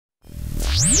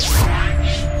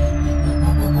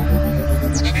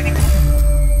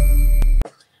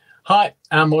Hi,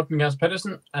 I'm Morten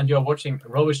Pedersen, and you're watching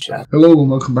Rovers Chat. Hello and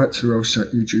welcome back to the Rovers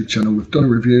Chat YouTube channel. We've done a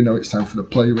review, now it's time for the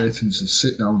player ratings and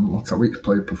sit down and look at which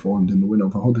player performed in the win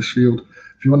over Huddersfield.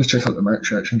 If you want to check out the match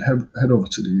reaction, head over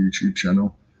to the YouTube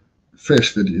channel.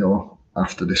 First video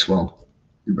after this one,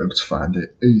 you'll be able to find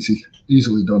it.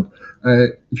 Easily done.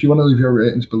 If you want to leave your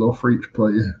ratings below for each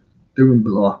player, do them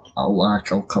below. I'll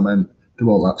like, I'll comment, do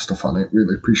all that stuff on it.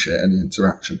 Really appreciate any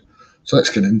interaction. So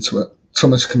let's get into it.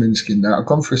 Thomas Kaminski now. I've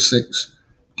gone for a 6.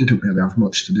 Didn't really have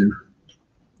much to do,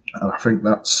 and I think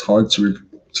that's hard to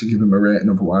give him a rating.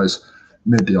 Otherwise,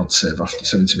 made the odd save after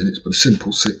 70 minutes, but a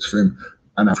simple 6 for him,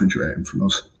 an average rating from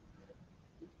us.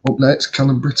 Up next,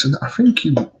 Callum Britton. I think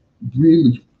he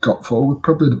really got forward,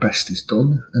 probably the best he's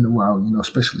done in a while. You know,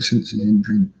 especially since the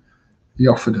injury. He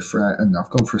offered a threat, and I've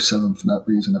gone for a 7 for that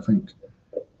reason. I think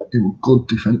he was good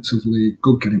defensively,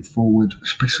 good getting forward,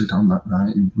 especially down that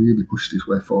right. He really pushed his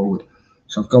way forward.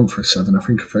 So I've gone for a 7. I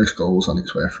think the first goal was on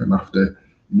its way for him after,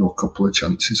 a couple of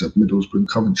chances at Middlesbrough and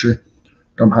Coventry.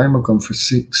 Domheim, I've gone for a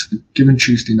 6. Given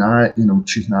Tuesday night,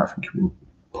 Tuesday night I think he was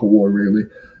poor really.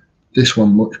 This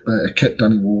one much better. Kept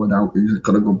Danny Ward out, who's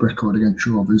got a good record against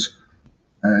Rovers.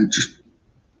 Just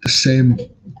the same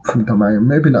from Domheim.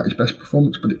 Maybe not his best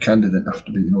performance, but it kind of didn't have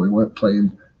to be. He weren't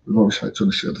playing with obviously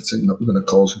Huddersfield, a team that was going to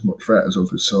cause as much threat as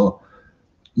others. So,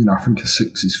 I think a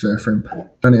 6 is fair for him.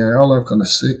 Danny Ayala, I've gone a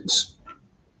 6.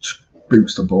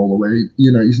 Boots the ball away.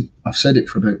 I've said it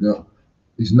for a bit that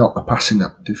he's not a passing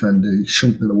defender. He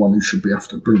shouldn't be the one who should be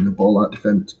after bringing the ball out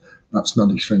defence. That's not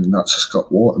his thing. That's a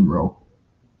Scott Wharton role.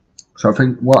 So I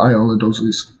think what Ayala does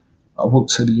is, I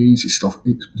won't say the easy stuff.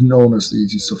 It's known as the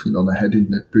easy stuff, the heading,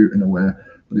 the booting away,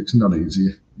 but it's not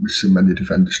easy. We've seen many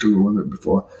defenders struggle with it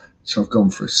before. So I've gone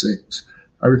for a 6.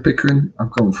 Harry Pickering,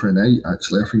 I've gone for an 8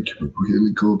 actually. I think he was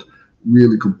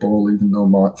really good ball, even though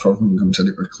Mark Fotheringham said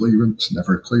it was a clearance,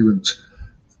 never a clearance.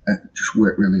 Just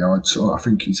worked really hard. So I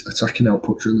think his attacking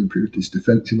output's really improved, his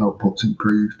defensive output's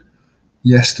improved.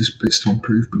 Yes, there's bits to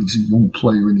improve, but he's a young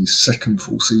player in his second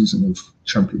full season of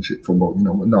Championship football.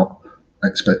 We're not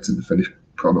expecting the finished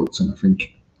product, and I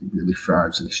think he really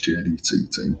thrives in his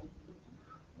JDT team.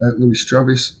 Lewis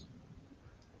Travis,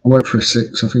 I went for a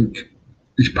 6. I think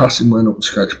his passing went up to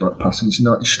scratch, but passing is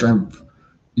not his strength.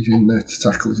 He's in there to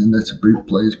tackle, he's in there to boot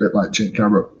players, a bit like Jake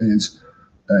Garrett is.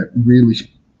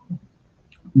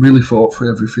 Really fought for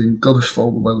everything, got us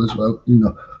forward well as well.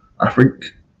 I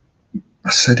think I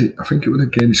said it, I think it was a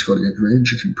game he scored against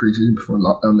Rangers in pre-season before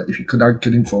lockdown, that if you could add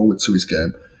getting forward to his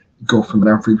game, he'd go from an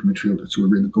average midfielder to a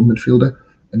really good midfielder,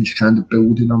 and he's kind of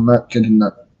building on that, getting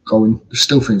that going. There's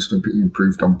still things to be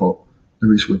improved on, but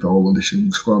there is with all of this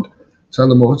young squad.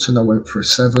 Tyler Morton, I went for a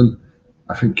 7.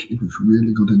 I think he was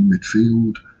really good in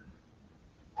midfield.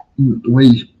 The way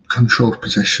he controls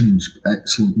possessions,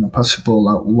 excellent. Pass the ball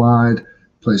out wide,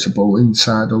 plays the ball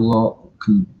inside a lot,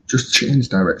 can just change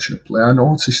direction of play. I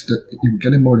noticed that he was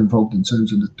getting more involved in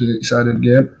terms of the dirty side of the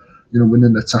game,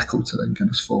 winning the tackle to then get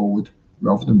us forward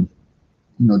rather than,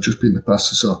 just being the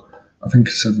passer. So I think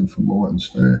a 7 for Morton's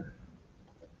fair.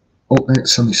 Up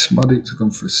next, Sammy Smadic, I've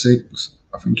gone for a 6.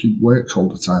 I think he works all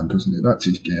the time, doesn't he? That's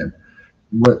his game.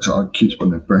 He works hard, keeps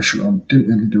putting the pressure on, didn't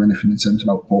really do anything in terms of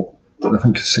output, but I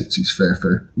think a 6 is fair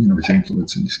for, his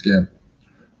influence in this game.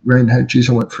 Ryan Hedges,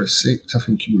 I went for a 6. I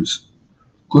think he was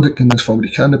good at getting us forward.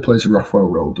 He kind of plays a Rothwell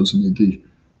role, doesn't he? He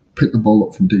pick the ball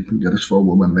up from deep and get us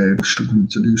forward when they were struggling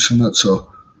to do something.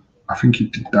 So I think he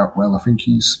did that well. I think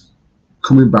he's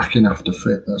coming back in after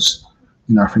fitness.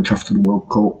 I think after the World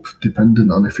Cup,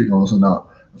 depending on if he goes or not,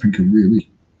 I think he'll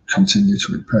really continue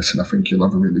to impress, and I think he'll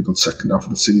have a really good second half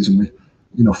of the season with,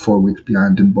 4 weeks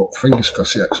behind him. But fingers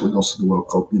crossed he actually goes to the World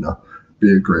Cup,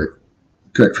 be a great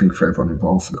thing for everyone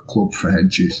involved, for the club, for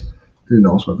Hedges. Who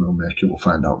knows whether he'll make it? We'll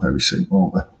find out very soon,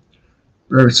 won't we?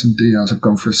 Brereton Diaz, I've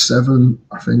gone for a 7.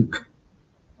 I think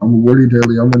I was worried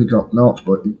early on when he got knocked,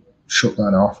 but he shut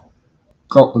that off.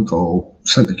 Got the goal,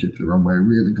 sent the kick the wrong way,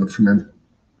 really good from him.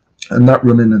 And that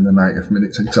running in the 90th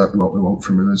minute's exactly what we want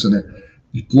from him, isn't it?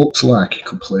 He looks like he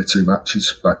could play 2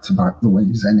 matches back to back. The way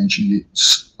his energy,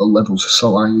 levels are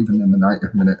so high, even in the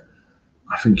 90th minute.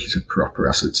 I think he's a proper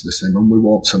asset to this team, and we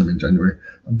won't sell him in January.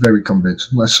 I'm very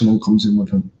convinced, unless someone comes in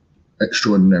with an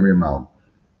extraordinary amount,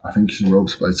 I think he's a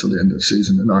Rovers player till the end of the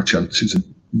season, and our chances of,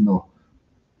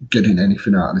 getting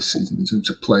anything out of this season in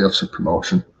terms of playoffs or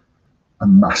promotion are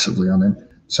massively on him.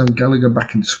 Sam Gallagher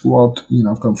back in the squad,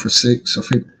 I've gone for a 6. I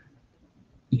think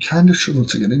he kind of struggled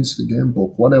to get into the game,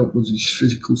 but what else was his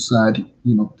physical side?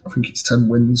 I think it's 10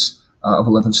 wins out of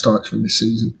 11 starts from this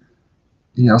season.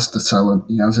 He has the talent,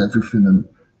 he has everything, and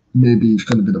maybe he's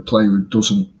going to be the player who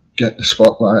doesn't get the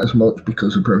spotlight as much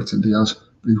because of Brereton Diaz,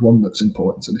 but he's one that's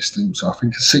important to this team. So I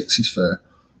think a 6 is fair,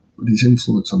 but his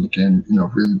influence on the game,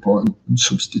 really important. And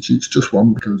substitutes just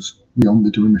 1 because we only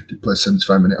do him if he plays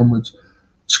 75-minute onwards.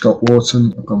 Scott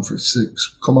Wharton, I've gone for a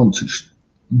 6. Come on to just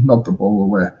nod the ball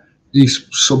away. He's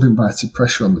sub-invited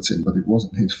pressure on the team, but it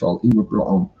wasn't his fault. He was brought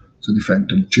on to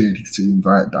defend, and JDT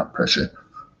invited that pressure.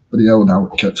 But he held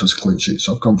out, kept us a clean sheet,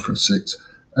 so I've gone for a 6.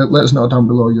 Let us know down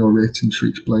below your ratings for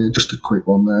each player. Just a quick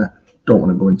one there. Don't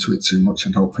want to go into it too much.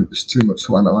 I don't think there's too much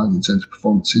to analyse in terms of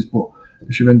performances. But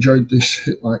if you've enjoyed this,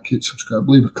 hit like, hit subscribe,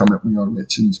 leave a comment with your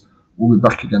ratings. We'll be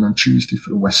back again on Tuesday for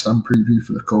the West Ham preview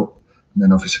for the Cup. And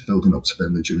then obviously building up to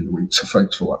Burnley during the week. So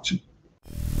thanks for watching.